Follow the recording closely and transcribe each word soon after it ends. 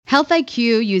Health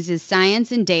IQ uses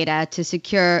science and data to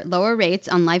secure lower rates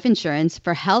on life insurance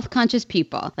for health-conscious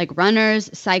people like runners,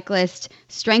 cyclists,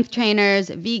 strength trainers,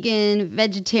 vegan,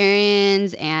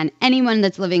 vegetarians, and anyone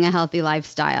that's living a healthy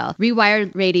lifestyle.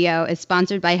 Rewired Radio is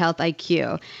sponsored by Health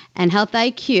IQ, and Health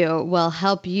IQ will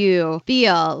help you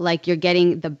feel like you're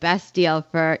getting the best deal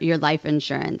for your life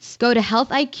insurance. Go to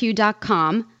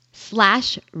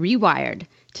healthiq.com/rewired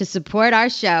to support our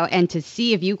show and to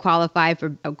see if you qualify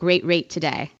for a great rate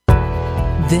today.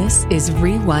 This is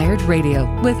Rewired Radio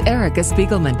with Erica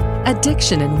Spiegelman,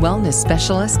 addiction and wellness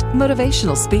specialist,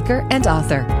 motivational speaker, and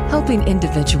author, helping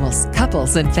individuals,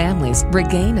 couples, and families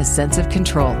regain a sense of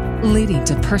control, leading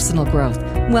to personal growth,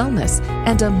 wellness,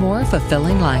 and a more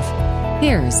fulfilling life.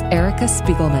 Here's Erica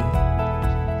Spiegelman.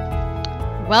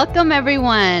 Welcome,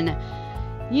 everyone.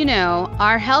 You know,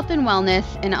 our health and wellness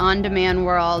in on-demand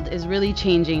world is really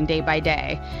changing day by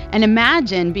day. And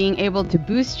imagine being able to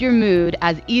boost your mood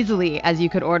as easily as you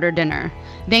could order dinner.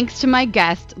 Thanks to my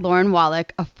guest, Lauren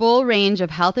Wallach, a full range of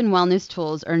health and wellness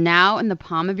tools are now in the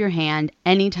palm of your hand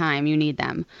anytime you need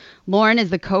them. Lauren is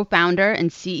the co-founder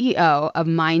and CEO of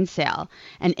MindSale,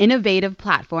 an innovative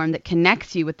platform that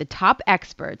connects you with the top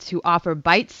experts who offer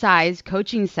bite-sized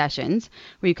coaching sessions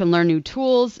where you can learn new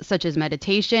tools such as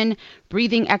meditation,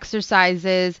 breathing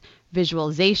exercises,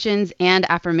 visualizations, and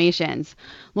affirmations.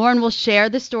 Lauren will share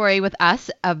the story with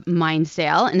us of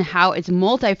MindSale and how its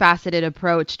multifaceted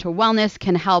approach to wellness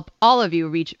can help all of you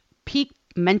reach peak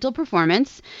mental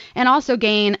performance and also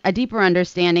gain a deeper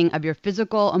understanding of your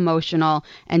physical, emotional,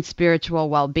 and spiritual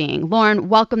well-being. Lauren,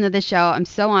 welcome to the show. I'm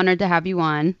so honored to have you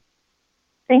on.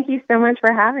 Thank you so much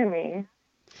for having me.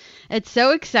 It's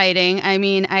so exciting. I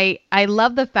mean, I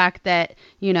love the fact that,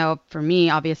 you know, for me,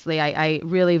 obviously, I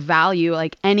really value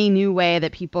like any new way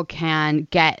that people can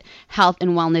get health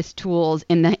and wellness tools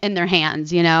in their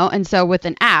hands, you know? And so with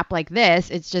an app like this,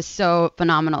 it's just so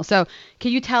phenomenal. So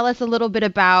can you tell us a little bit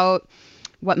about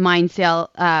what MindSale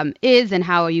is and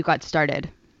how you got started?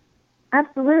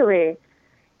 Absolutely.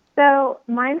 So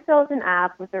MindSale is an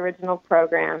app with original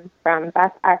programs from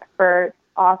best experts,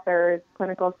 authors,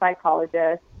 clinical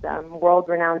psychologists,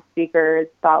 world-renowned speakers,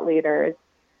 thought leaders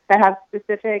that have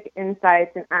specific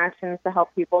insights and actions to help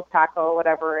people tackle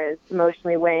whatever is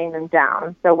emotionally weighing them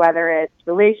down. So whether it's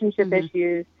relationship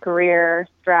issues, career,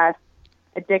 stress,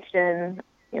 addiction,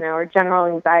 or general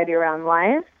anxiety around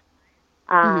life.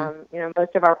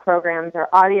 Most of our programs are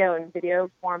audio and video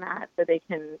format, so they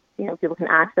can, people can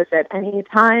access it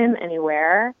anytime,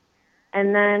 anywhere.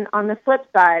 And then on the flip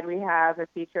side, we have a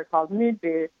feature called Mood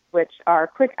Boost, which are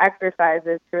quick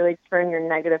exercises to really turn your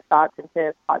negative thoughts into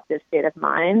a positive state of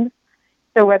mind.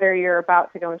 So whether you're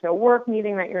about to go into a work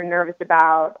meeting that you're nervous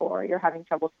about, or you're having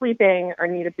trouble sleeping, or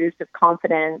need a boost of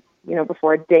confidence,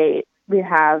 before a date, we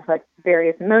have like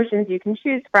various emotions you can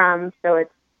choose from, so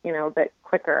it's, a bit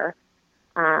quicker.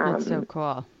 That's so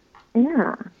cool.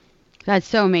 Yeah. That's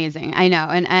so amazing. I know.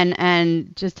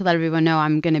 And just to let everyone know,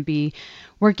 I'm going to be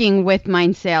working with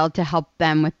MindSale to help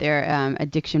them with their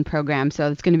addiction program.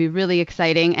 So it's going to be really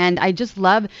exciting. And I just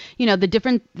love,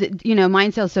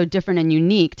 MindSale is so different and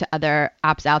unique to other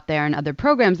apps out there and other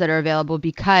programs that are available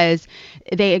because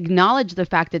they acknowledge the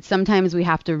fact that sometimes we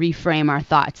have to reframe our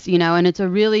thoughts, and it's a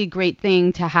really great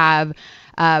thing to have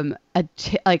a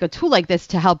tool like this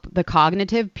to help the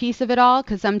cognitive piece of it all,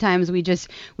 because sometimes we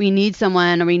need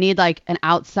someone, or we need like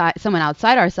someone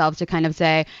outside ourselves to kind of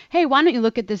say, hey, why don't you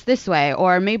look at this way?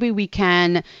 Or maybe we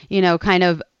can kind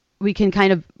of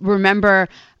remember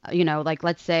like,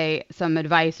 let's say some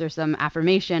advice or some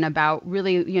affirmation about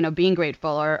really being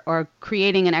grateful, or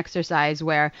creating an exercise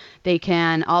where they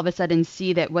can all of a sudden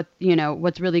see that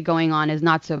what's really going on is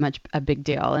not so much a big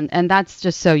deal, and that's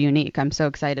just so unique. I'm so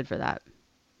excited for that.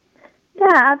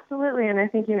 Yeah, absolutely. And I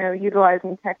think,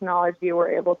 utilizing technology,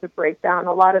 we're able to break down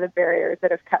a lot of the barriers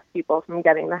that have kept people from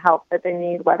getting the help that they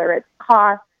need, whether it's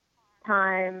cost,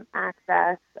 time,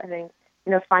 access. I think,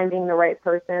 finding the right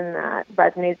person that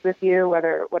resonates with you,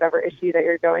 whatever issue that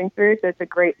you're going through. So it's a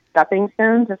great stepping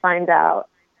stone to find out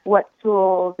what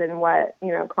tools and what,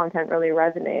 content really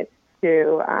resonates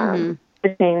to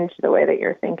change the way that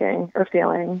you're thinking or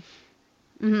feeling.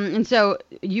 Mm-hmm. And so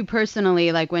you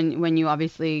personally, like when you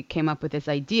obviously came up with this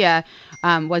idea,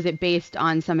 was it based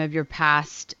on some of your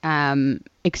past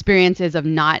experiences of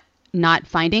not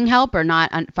finding help, or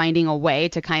not finding a way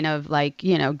to kind of like,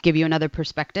 give you another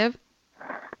perspective?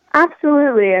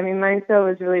 Absolutely. I mean, MindSale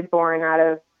was really born out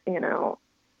of,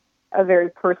 a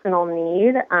very personal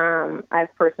need.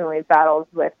 I've personally battled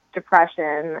with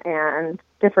depression and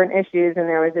different issues, and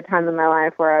there was a time in my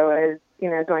life where I was,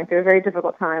 going through a very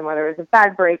difficult time, whether it was a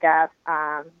bad breakup,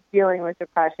 dealing with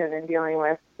depression and dealing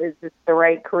with, is this the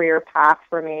right career path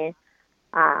for me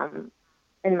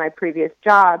in my previous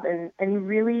job, and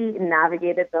really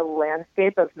navigated the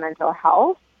landscape of mental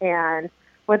health. And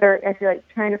whether I feel like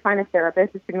trying to find a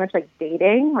therapist is pretty much like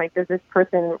dating. Like, does this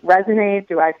person resonate?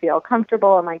 Do I feel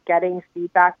comfortable? Am I getting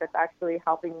feedback that's actually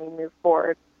helping me move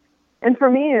forward? And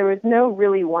for me, there was no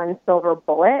really one silver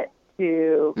bullet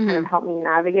to kind of help me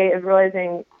navigate. Of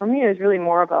realizing, for me, it was really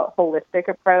more of a holistic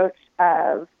approach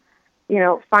of,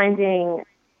 finding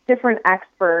different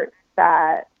experts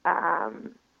that,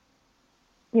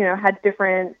 had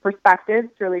different perspectives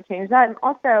to really change that. And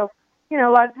also, a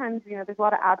lot of times, there's a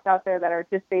lot of apps out there that are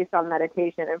just based on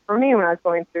meditation. And for me, when I was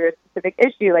going through a specific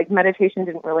issue, like, meditation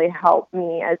didn't really help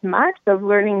me as much. So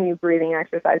learning new breathing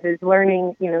exercises,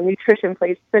 learning, nutrition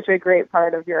plays such a great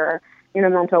part of your,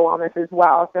 mental wellness as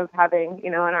well. So having,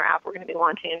 in our app, we're going to be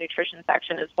launching a nutrition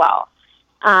section as well.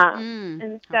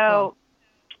 And so,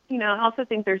 I also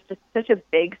think there's just such a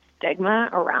big stigma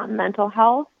around mental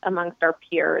health amongst our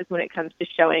peers when it comes to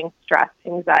showing stress,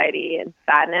 anxiety, and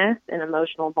sadness and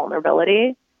emotional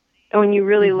vulnerability. And when you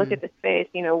really look at the space,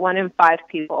 1 in 5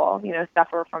 people,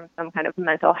 suffer from some kind of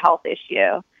mental health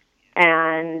issue.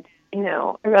 And,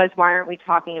 I realize, why aren't we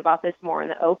talking about this more in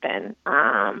the open?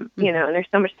 And there's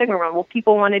so much stigma around, will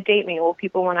people want to date me? Will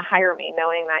people want to hire me,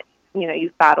 knowing that,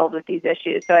 you've battled with these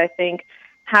issues? So I think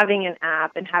having an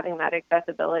app and having that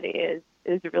accessibility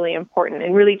is really important,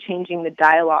 and really changing the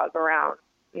dialogue around,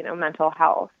 mental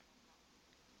health.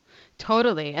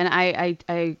 Totally. And I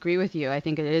agree with you. I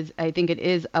think it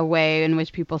is a way in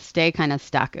which people stay kind of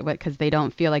stuck because they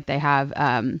don't feel like they have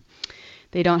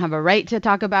a right to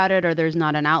talk about it, or there's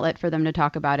not an outlet for them to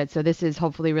talk about it. So this is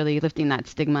hopefully really lifting that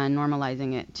stigma and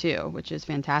normalizing it too, which is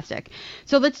fantastic.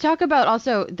 So let's talk about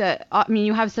also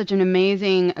you have such an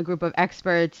amazing group of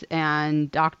experts and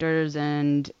doctors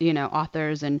and,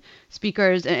 authors and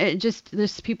speakers, and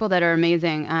there's people that are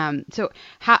amazing. So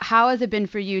how has it been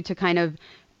for you to kind of,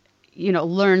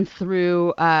 learn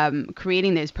through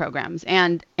creating these programs?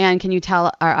 And can you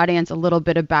tell our audience a little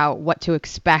bit about what to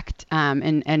expect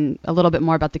and a little bit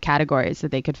more about the categories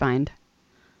that they could find?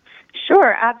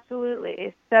 Sure,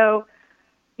 absolutely. So,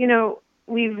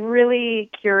 we've really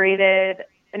curated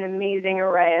an amazing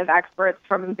array of experts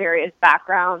from various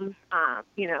backgrounds.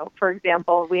 For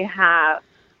example, we have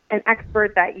an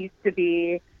expert that used to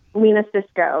be Lena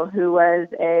Cisco, who was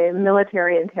a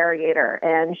military interrogator,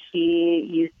 and she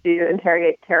used to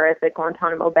interrogate terrorists at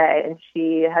Guantanamo Bay. And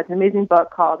she has an amazing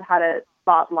book called How to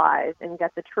Spot Lies and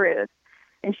Get the Truth.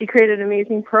 And she created an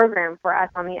amazing program for us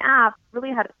on the app,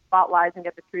 really how to spot lies and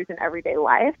get the truth in everyday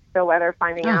life. So whether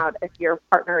finding out if your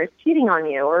partner is cheating on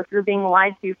you, or if you're being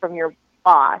lied to from your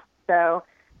boss. So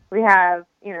we have,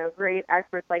 great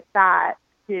experts like that,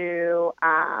 to,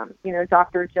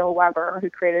 Dr. Jill Weber, who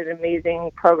created an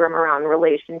amazing program around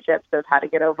relationships, of how to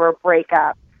get over a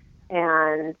breakup,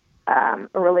 and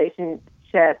a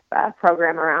relationship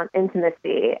program around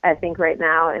intimacy. I think right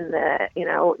now in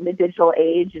the digital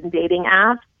age and dating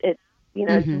apps, it's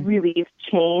really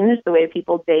changed the way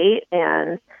people date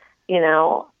and,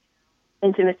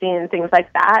 intimacy and things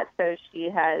like that. So she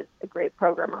has a great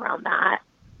program around that.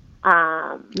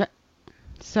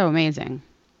 So amazing.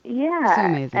 Yeah. So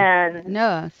amazing.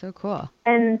 And so cool.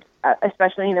 And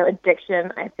especially,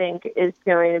 addiction, I think, is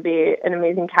going to be an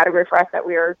amazing category for us that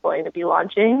we are going to be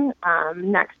launching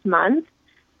next month.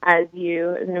 As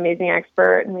an amazing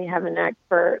expert, and we have an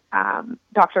expert,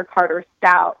 Dr. Carter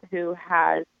Stout, who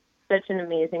has such an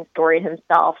amazing story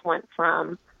himself, went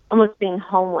from almost being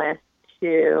homeless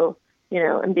to,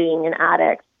 and being an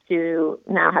addict, to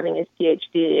now having his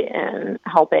PhD and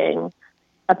helping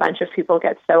a bunch of people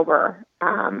get sober.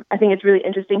 I think it's really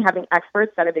interesting having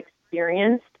experts that have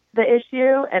experienced the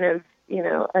issue and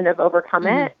have overcome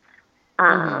it.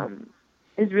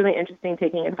 Is really interesting,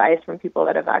 taking advice from people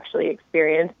that have actually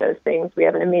experienced those things. We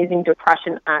have an amazing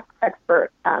depression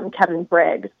expert, Kevin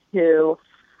Briggs, who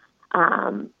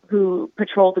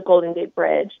patrolled the Golden Gate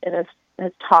Bridge and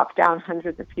has talked down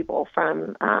hundreds of people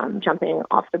from jumping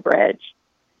off the bridge.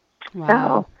 Wow.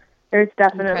 So there's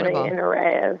definitely an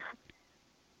array of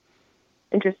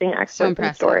interesting experts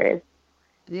and stories.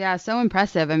 Yeah, so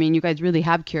impressive. I mean, you guys really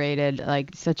have curated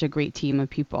like such a great team of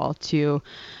people to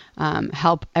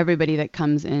help everybody that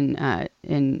comes in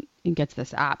and gets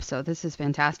this app. So this is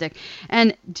fantastic.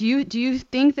 And do you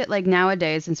think that, like,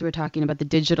 nowadays, since we're talking about the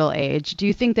digital age, do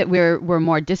you think that we're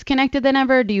more disconnected than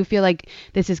ever? Do you feel like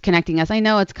this is connecting us? I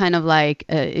know it's kind of like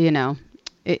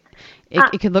it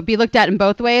could be looked at in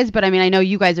both ways, but I mean, I know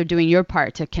you guys are doing your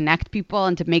part to connect people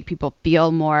and to make people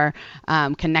feel more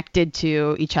connected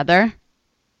to each other.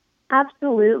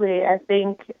 Absolutely. I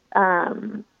think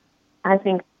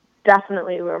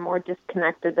definitely we're more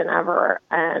disconnected than ever.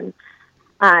 And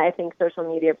I think social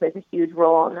media plays a huge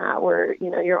role in that, where,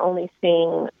 you're only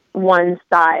seeing one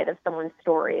side of someone's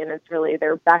story, and it's really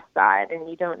their best side, and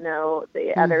you don't know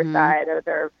the other side, or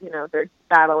they're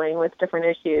battling with different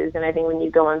issues. And I think when you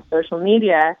go on social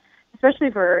media, especially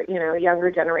for, a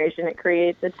younger generation, it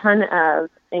creates a ton of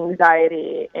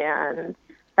anxiety, and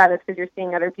that is because you're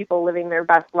seeing other people living their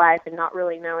best life and not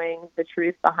really knowing the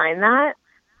truth behind that.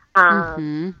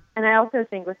 And I also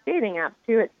think with dating apps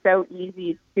too, it's so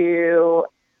easy to,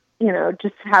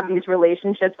 just have these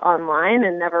relationships online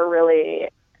and never really,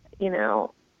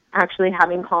 actually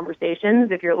having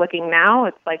conversations. If you're looking now,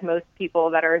 it's like most people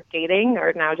that are dating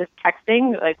are now just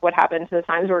texting. Like, what happened to the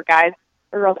times where guys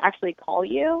or girls actually call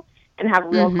you and have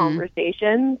real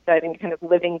conversations? So I think kind of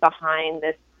living behind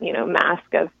this,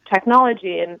 mask of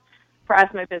technology. And for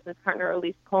us, my business partner,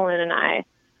 Elise Colin, and I,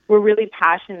 we're really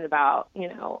passionate about,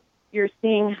 you're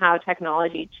seeing how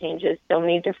technology changes so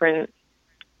many different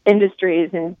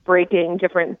industries and breaking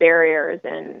different barriers.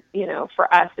 And,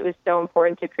 for us, it was so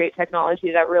important to create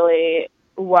technology that really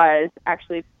was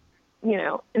actually,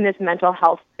 in this mental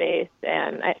health space.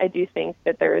 And I do think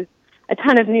that there's a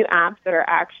ton of new apps that are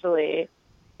actually,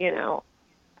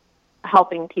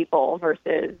 helping people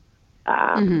versus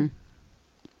that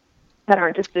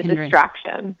aren't just a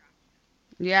distraction.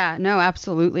 Yeah, no,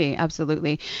 absolutely.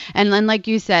 Absolutely. And then, like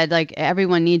you said, like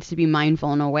everyone needs to be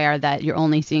mindful and aware that you're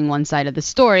only seeing one side of the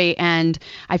story. And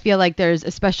I feel like there's,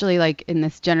 especially like in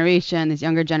this generation, this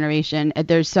younger generation,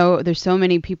 there's so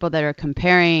many people that are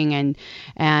comparing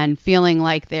and feeling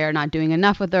like they're not doing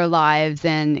enough with their lives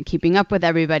and keeping up with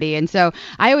everybody. And so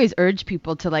I always urge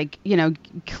people to, like,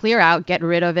 clear out, get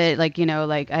rid of it. Like,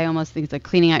 like I almost think it's like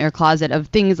cleaning out your closet of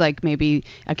things like maybe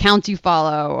accounts you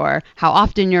follow or how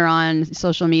often you're on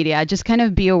social media. Just kind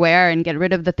of be aware and get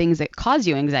rid of the things that cause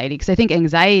you anxiety, because I think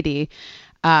anxiety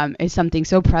is something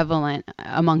so prevalent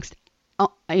amongst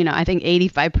I think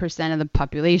 85% of the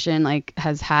population like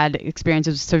has had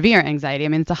experiences of severe anxiety. I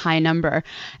mean, it's a high number,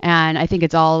 and I think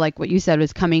it's all like what you said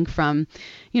was coming from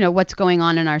what's going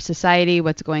on in our society,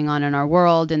 what's going on in our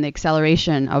world, and the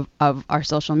acceleration of our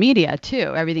social media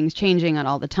too. Everything's changing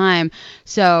all the time.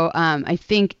 So I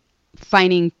think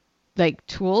finding like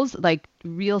tools, like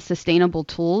real sustainable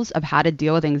tools of how to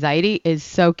deal with anxiety is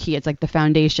so key. It's like the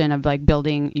foundation of like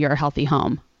building your healthy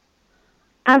home.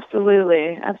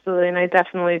 Absolutely. Absolutely. And I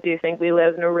definitely do think we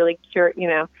live in a really we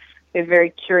have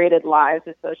very curated lives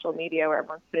with social media where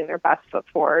everyone's putting their best foot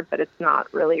forward, but it's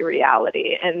not really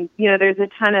reality. And, there's a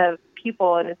ton of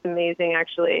people, and it's amazing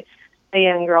actually. A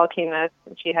young girl came to us,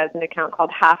 and she has an account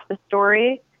called Half the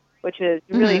Story, which is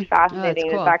really fascinating. Oh,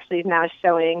 cool. It's actually now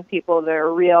showing people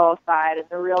their real side and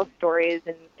their real stories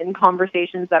and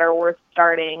conversations that are worth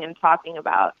starting and talking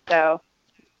about. So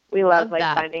we love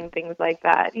finding things like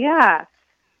that. Yeah.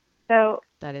 So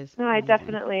that is no, I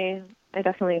definitely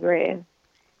agree.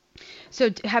 So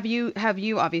have you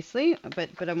obviously,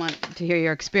 but I want to hear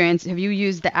your experience. Have you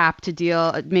used the app to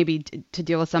deal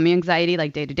with some anxiety,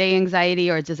 like day-to-day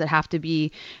anxiety, or does it have to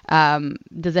be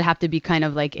kind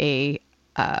of like a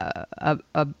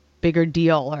bigger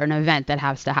deal or an event that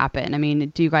has to happen? I mean,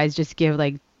 do you guys just give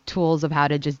like tools of how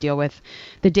to just deal with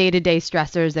the day-to-day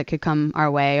stressors that could come our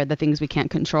way or the things we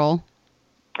can't control?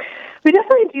 We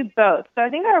definitely do both. So I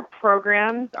think our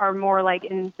programs are more like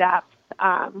in-depth,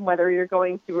 whether you're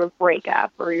going through a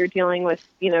breakup or you're dealing with,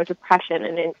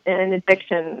 depression and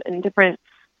addiction and different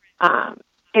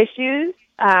issues.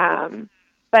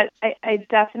 But I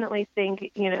definitely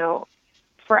think,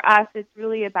 for us, it's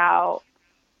really about,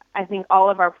 I think all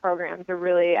of our programs are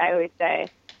really, I always say,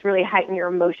 to really heighten your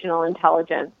emotional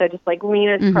intelligence. So just like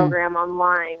Lena's program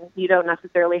online, you don't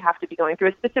necessarily have to be going through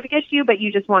a specific issue, but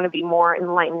you just want to be more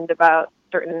enlightened about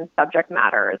certain subject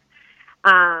matters.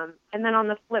 And then on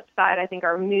the flip side, I think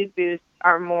our mood boosts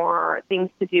are more things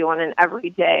to do on an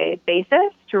everyday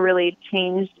basis to really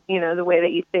change, the way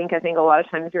that you think. I think a lot of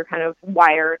times you're kind of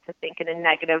wired to think in a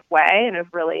negative way, and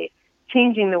of really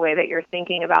changing the way that you're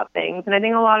thinking about things. And I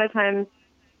think a lot of times,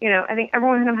 I think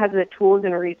everyone kind of has the tools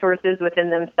and resources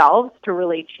within themselves to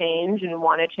really change and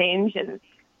want to change. And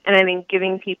I think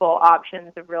giving people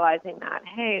options of realizing that,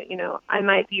 hey, I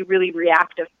might be a really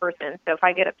reactive person. So if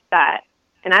I get upset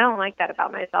and I don't like that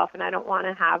about myself and I don't want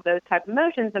to have those type of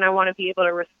emotions, and I want to be able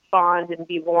to respond and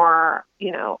be more,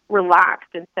 relaxed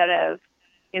instead of,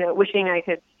 wishing I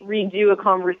could redo a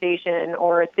conversation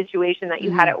or a situation that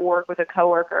you had at work with a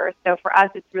coworker. So for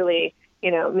us, it's really,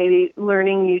 maybe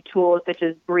learning new tools such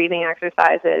as breathing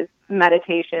exercises,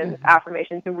 meditations,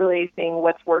 affirmations, and really seeing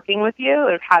what's working with you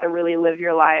and how to really live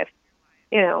your life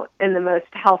in the most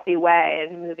healthy way,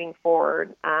 and moving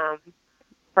forward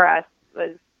for us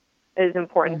is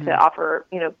important to offer,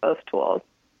 both tools.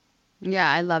 Yeah,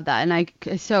 I love that. And I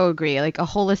so agree. Like a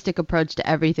holistic approach to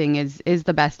everything is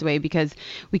the best way, because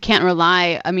we can't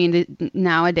rely. I mean,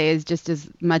 nowadays, just as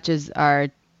much as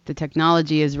the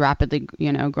technology is rapidly,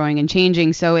 growing and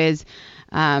changing, so is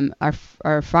our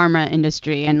pharma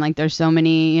industry. And like there's so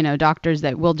many, doctors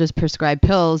that will just prescribe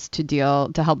pills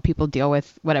to help people deal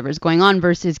with whatever's going on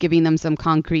versus giving them some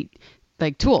concrete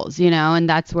like tools, and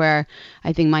that's where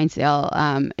I think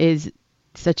MindSale is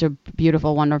such a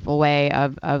beautiful, wonderful way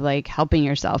of like helping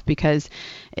yourself, because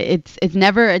it's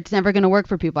never going to work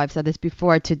for people. I've said this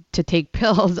before, to take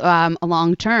pills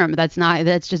long term. That's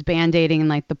just band-aiding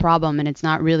like the problem, and it's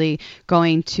not really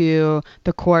going to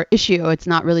the core issue. It's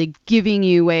not really giving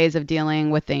you ways of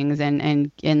dealing with things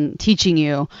and teaching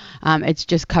you. It's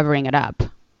just covering it up.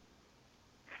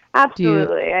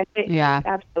 Absolutely.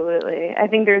 Absolutely. I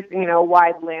think there's, a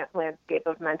wide landscape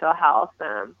of mental health.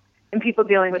 And people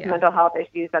dealing with mental health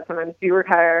issues that sometimes do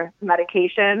require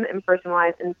medication, and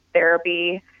personalized in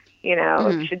therapy,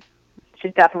 should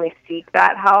definitely seek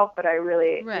that help. But I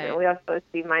really, we also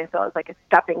see MindSale as like a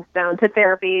stepping stone to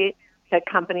therapy, to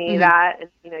accompany that. And,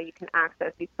 you can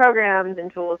access these programs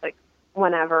and tools like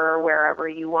whenever or wherever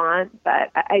you want.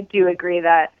 But I do agree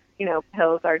that,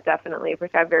 pills are definitely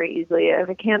prescribed very easily. If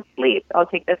I can't sleep, I'll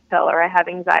take this pill, or I have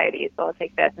anxiety, so I'll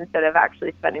take this, instead of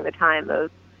actually spending the time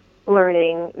of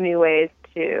learning new ways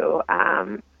to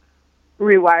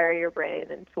rewire your brain,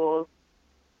 and tools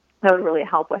that would really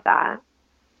help with that.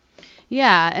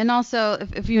 Yeah. And also,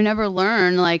 if you never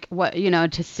learn like what,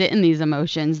 to sit in these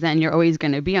emotions, then you're always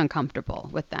going to be uncomfortable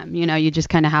with them. You just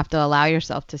kind of have to allow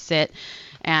yourself to sit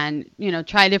and,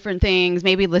 try different things,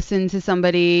 maybe listen to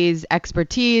somebody's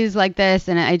expertise like this.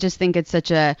 And I just think it's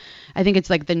I think it's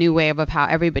like the new wave of how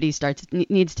everybody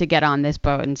needs to get on this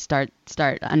boat and start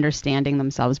understanding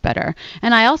themselves better.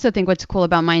 And I also think what's cool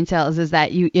about MindSale is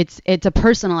that it's a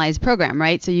personalized program,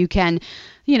 right? So you can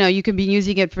be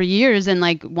using it for years, and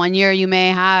like 1 year you may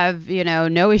have,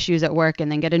 no issues at work,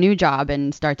 and then get a new job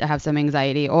and start to have some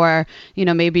anxiety. Or,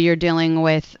 maybe you're dealing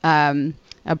with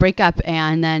a breakup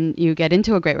and then you get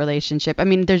into a great relationship. I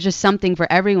mean, there's just something for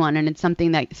everyone, and it's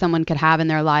something that someone could have in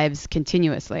their lives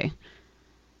continuously.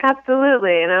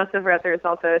 Absolutely. And I also read there's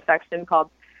also a section called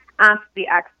Ask the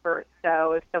Expert.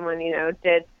 So if someone,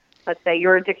 did, let's say,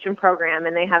 your addiction program,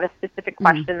 and they have a specific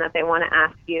question that they want to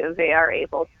ask you, they are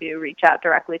able to reach out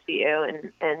directly to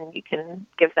you, and you can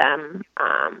give them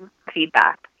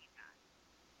feedback.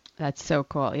 That's so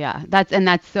cool. Yeah.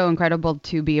 That's so incredible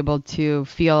to be able to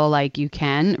feel like you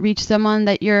can reach someone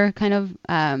that you're kind of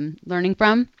learning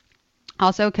from.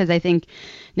 Also, because I think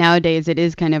nowadays it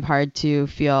is kind of hard to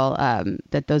feel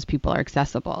that those people are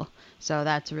accessible. So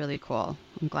that's really cool.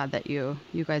 I'm glad that you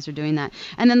guys are doing that.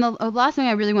 And then the last thing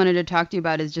I really wanted to talk to you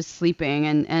about is just sleeping.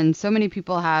 And so many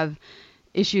people have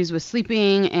issues with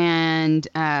sleeping. And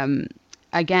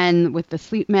again, with the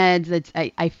sleep meds,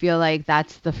 I feel like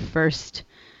that's the first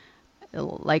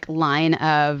line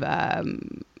of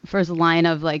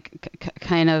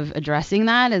kind of addressing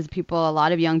that, is a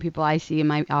lot of young people I see in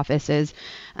my offices,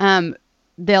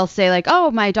 they'll say like, oh,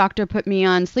 my doctor put me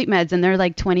on sleep meds, and they're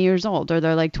like 20 years old, or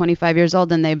they're like 25 years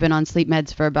old, and they've been on sleep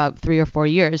meds for about 3 or 4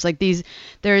 years. Like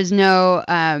there is no,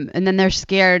 and then they're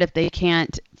scared if they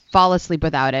can't fall asleep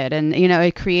without it. And,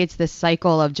 it creates this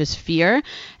cycle of just fear.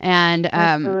 And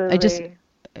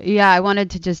I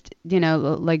wanted to just,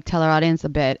 tell our audience a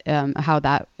bit how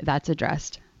that's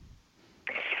addressed.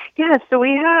 Yeah, so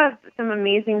we have some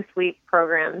amazing sleep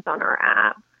programs on our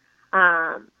app.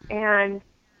 And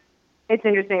it's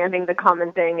interesting. I think the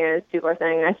common thing is people are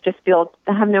saying,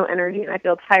 I have no energy and I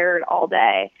feel tired all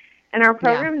day. And our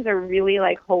programs are really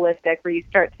holistic, where you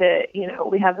start to,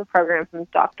 we have a program from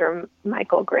Dr.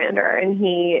 Michael Grander, and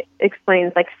he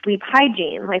explains sleep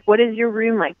hygiene. What is your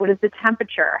room like? What is the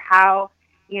temperature? How,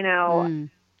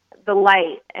 the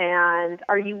light, and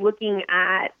are you looking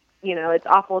at, it's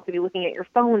awful to be looking at your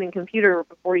phone and computer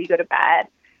before you go to bed.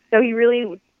 So he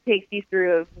really takes you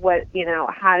through of what,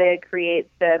 how to create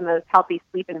the most healthy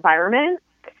sleep environment.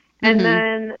 And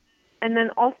then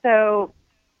also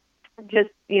just,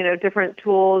 different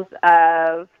tools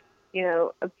of,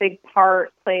 a big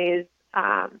part plays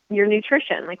your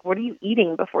nutrition. What are you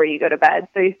eating before you go to bed?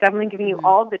 So he's definitely giving you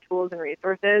all the tools and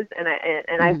resources. And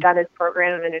I've done his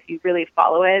program, and if you really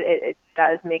follow it, it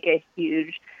does make a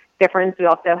huge difference. We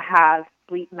also have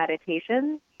sleep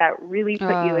meditation that really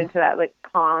put you into that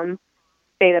calm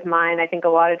state of mind. I think a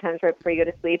lot of times right before you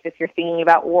go to sleep, if you're thinking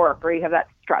about work or you have that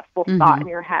stressful thought in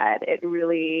your head, it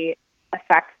really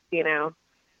affects,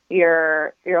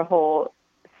 your whole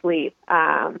sleep.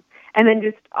 And then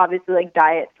just obviously like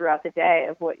diet throughout the day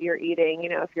of what you're eating.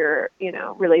 If you're,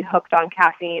 really hooked on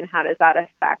caffeine, how does that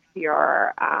affect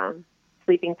your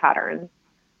sleeping patterns?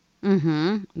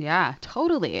 Yeah,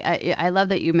 totally. I love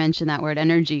that you mentioned that word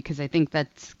energy, because I think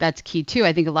that's key too.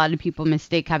 I think a lot of people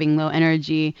mistake having low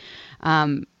energy,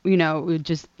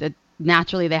 just that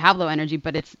naturally they have low energy,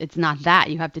 but it's not that.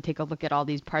 You have to take a look at all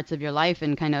these parts of your life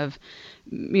and kind of,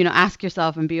 ask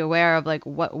yourself and be aware of like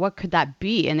what could that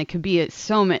be? And it could be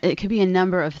it could be a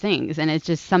number of things, and it's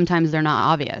just sometimes they're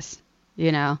not obvious,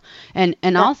 and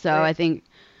That's also right.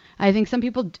 I think some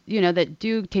people, that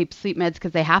do take sleep meds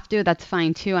because they have to, that's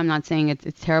fine too. I'm not saying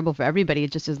it's terrible for everybody,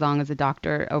 just as long as the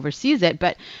doctor oversees it.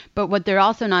 But what they're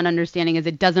also not understanding is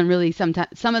it doesn't really, sometimes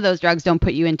some of those drugs don't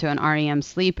put you into an REM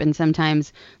sleep. And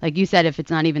sometimes, like you said, if it's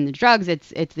not even the drugs,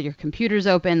 it's your computer's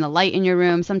open, the light in your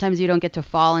room. Sometimes you don't get to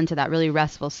fall into that really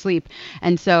restful sleep.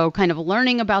 And so kind of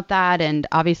learning about that, and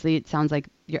obviously it sounds like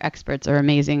your experts are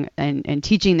amazing and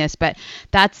teaching this, but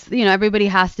that's, everybody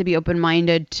has to be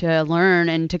open-minded to learn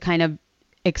and to kind of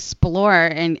explore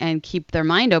and keep their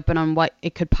mind open on what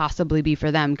it could possibly be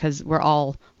for them, because we're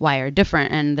all wired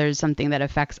different and there's something that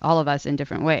affects all of us in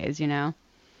different ways.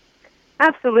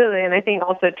 Absolutely. And I think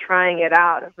also trying it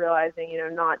out, of realizing,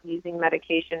 not using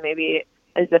medication maybe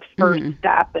as the first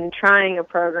step, and trying a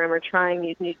program or trying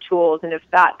these new tools. And if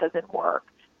that doesn't work,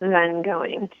 then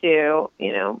going to,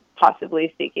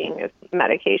 possibly seeking if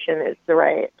medication is the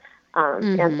right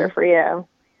answer for you.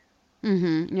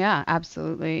 Yeah,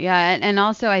 absolutely. Yeah. And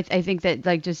also I think that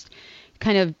like just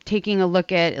kind of taking a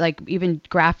look at like even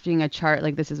grafting a chart,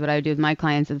 like this is what I would do with my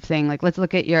clients, of saying like, let's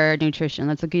look at your nutrition,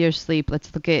 let's look at your sleep,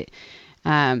 let's look at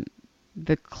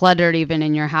the clutter even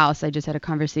in your house. I just had a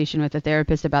conversation with a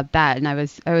therapist about that, and I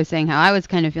was saying how I was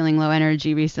kind of feeling low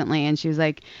energy recently, and she was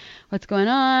like, what's going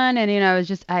on? And I was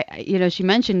just she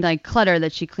mentioned like clutter,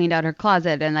 that she cleaned out her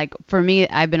closet, and like for me,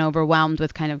 I've been overwhelmed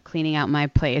with kind of cleaning out my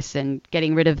place and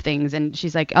getting rid of things, and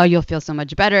she's like, oh, you'll feel so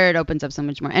much better, it opens up so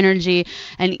much more energy.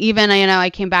 And even I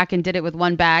came back and did it with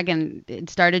one bag and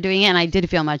started doing it, and I did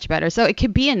feel much better. So it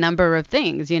could be a number of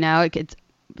things, it's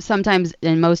sometimes,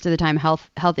 and most of the time, health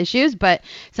issues, but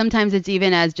sometimes it's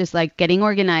even as just like getting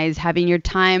organized, having your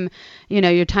time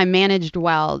managed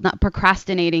well, not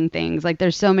procrastinating things. Like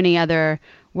there's so many other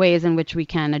ways in which we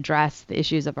can address the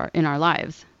issues in our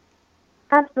lives.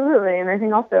 Absolutely. And I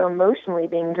think also emotionally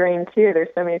being drained too. There's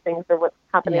so many things of what's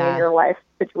happening in your life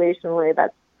situationally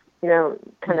that's,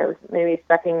 kind of maybe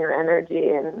sucking your energy,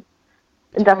 and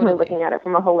definitely looking at it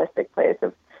from a holistic place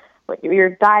of what your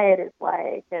diet is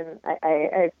like. And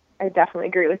I definitely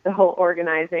agree with the whole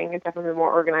organizing. It's definitely the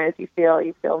more organized you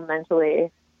feel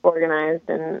mentally organized,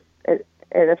 and it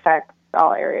affects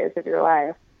all areas of your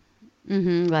life.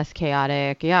 Less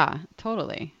chaotic. Yeah,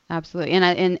 totally. Absolutely.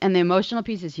 And the emotional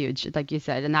piece is huge, like you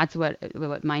said. And that's what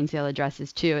MindSail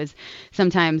addresses too, is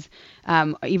sometimes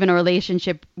even a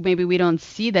relationship, maybe we don't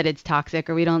see that it's toxic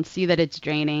or we don't see that it's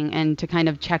draining, and to kind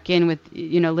of check in with,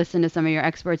 listen to some of your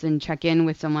experts and check in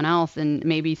with someone else, and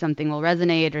maybe something will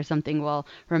resonate or something will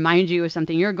remind you of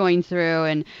something you're going through.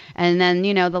 And then,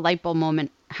 the light bulb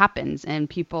moment happens and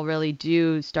people really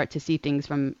do start to see things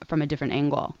from a different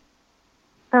angle.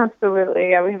 Absolutely.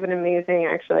 Yeah, we have an amazing,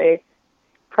 actually,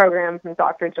 program from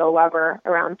Dr. Jill Weber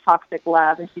around toxic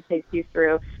love, and she takes you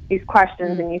through these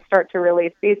questions, and you start to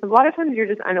really see. So a lot of times you're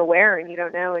just unaware and you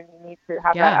don't know, and you need to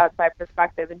have that outside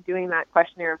perspective, and doing that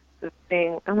questionnaire of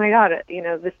saying, oh my God,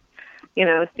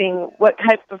 seeing what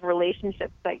types of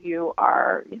relationships that you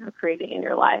are, creating in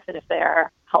your life, and if they are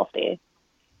healthy.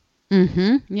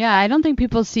 Yeah, I don't think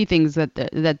people see things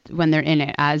that when they're in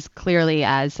it as clearly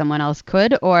as someone else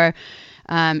could, or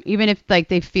even if like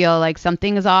they feel like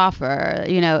something is off, or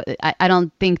I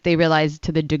don't think they realize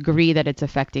to the degree that it's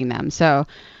affecting them. So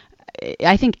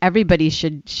I think everybody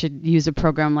should use a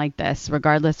program like this,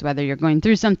 regardless whether you're going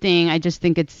through something. I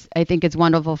think it's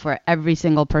wonderful for every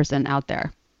single person out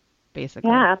there, basically.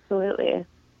 Yeah, absolutely.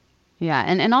 Yeah,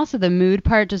 and also the mood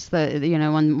part, just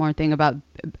one more thing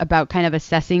about kind of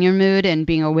assessing your mood and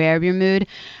being aware of your mood.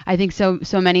 I think so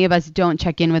many of us don't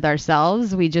check in with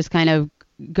ourselves. We just kind of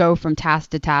go from task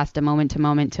to task, to moment,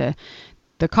 to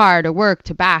the car, to work,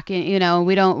 to back. We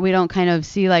don't kind of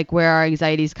see like where our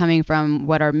anxiety is coming from,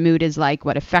 what our mood is like,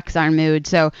 what affects our mood.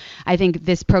 So I think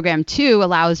this program too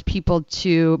allows people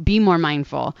to be more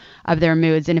mindful of their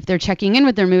moods. And if they're checking in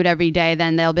with their mood every day,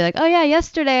 then they'll be like, oh yeah,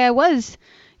 yesterday I was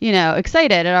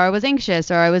excited, or I was anxious,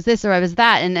 or I was this, or I was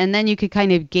that. And then you could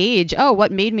kind of gauge, oh,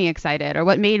 what made me excited or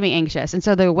what made me anxious. And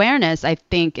so the awareness, I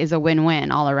think, is a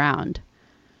win-win all around.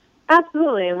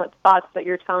 Absolutely. And what thoughts that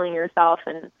you're telling yourself,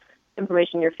 and,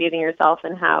 information you're feeding yourself,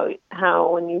 and how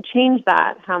when you change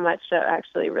that, how much it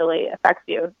actually really affects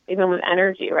you, even with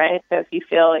energy, right? So if you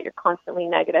feel that you're constantly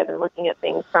negative and looking at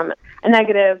things from a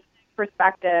negative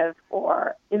perspective,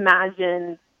 or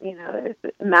imagined, there's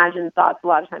imagined thoughts. A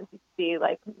lot of times you see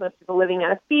like most people living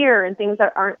out of fear and things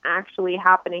that aren't actually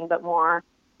happening, but more,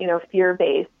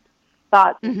 fear-based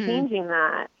thoughts. And changing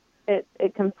that,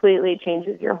 it completely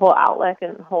changes your whole outlook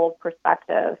and whole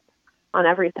perspective on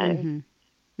everything.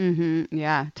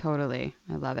 Yeah, totally.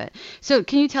 I love it. So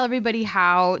can you tell everybody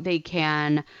how they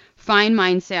can find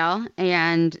MindSail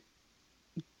and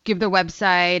give their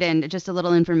website and just a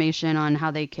little information on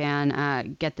how they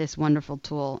can get this wonderful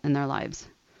tool in their lives?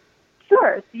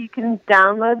 Sure. So you can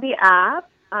download the app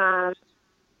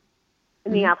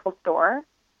in the Apple Store,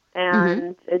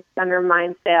 and it's under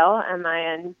MindSail,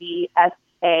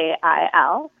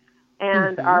 MindSail.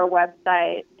 And our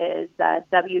website is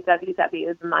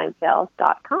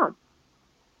www.mindsail.com.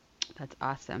 That's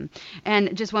awesome.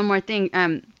 And just one more thing.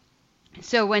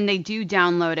 So when they do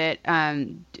download it,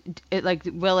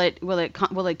 will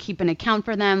it keep an account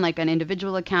for them, like an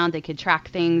individual account? They could track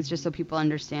things just so people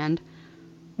understand.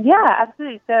 Yeah,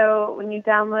 absolutely. So when you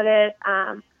download it,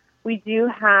 we do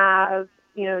have,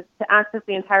 to access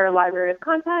the entire library of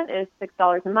content is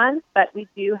 $6 a month, but we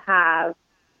do have,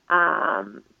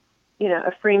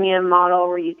 a freemium model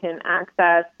where you can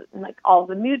access like all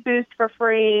the mood boost for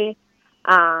free,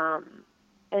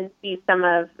 and see some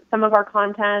of our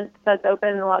content that's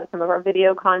open, some of our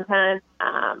video content,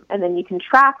 and then you can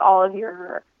track all of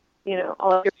your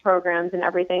programs and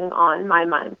everything on My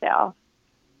MindSail.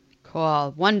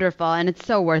 Cool, wonderful, and it's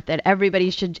so worth it. Everyone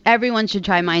should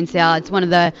try MindSail. It's one of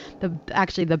the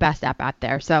best app out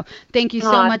there. So thank you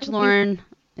so much, Lauren.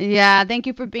 Yeah, thank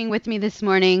you for being with me this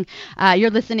morning.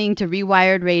 You're listening to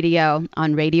Rewired Radio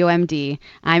on Radio MD.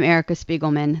 I'm Erica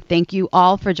Spiegelman. Thank you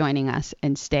all for joining us,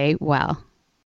 and stay well.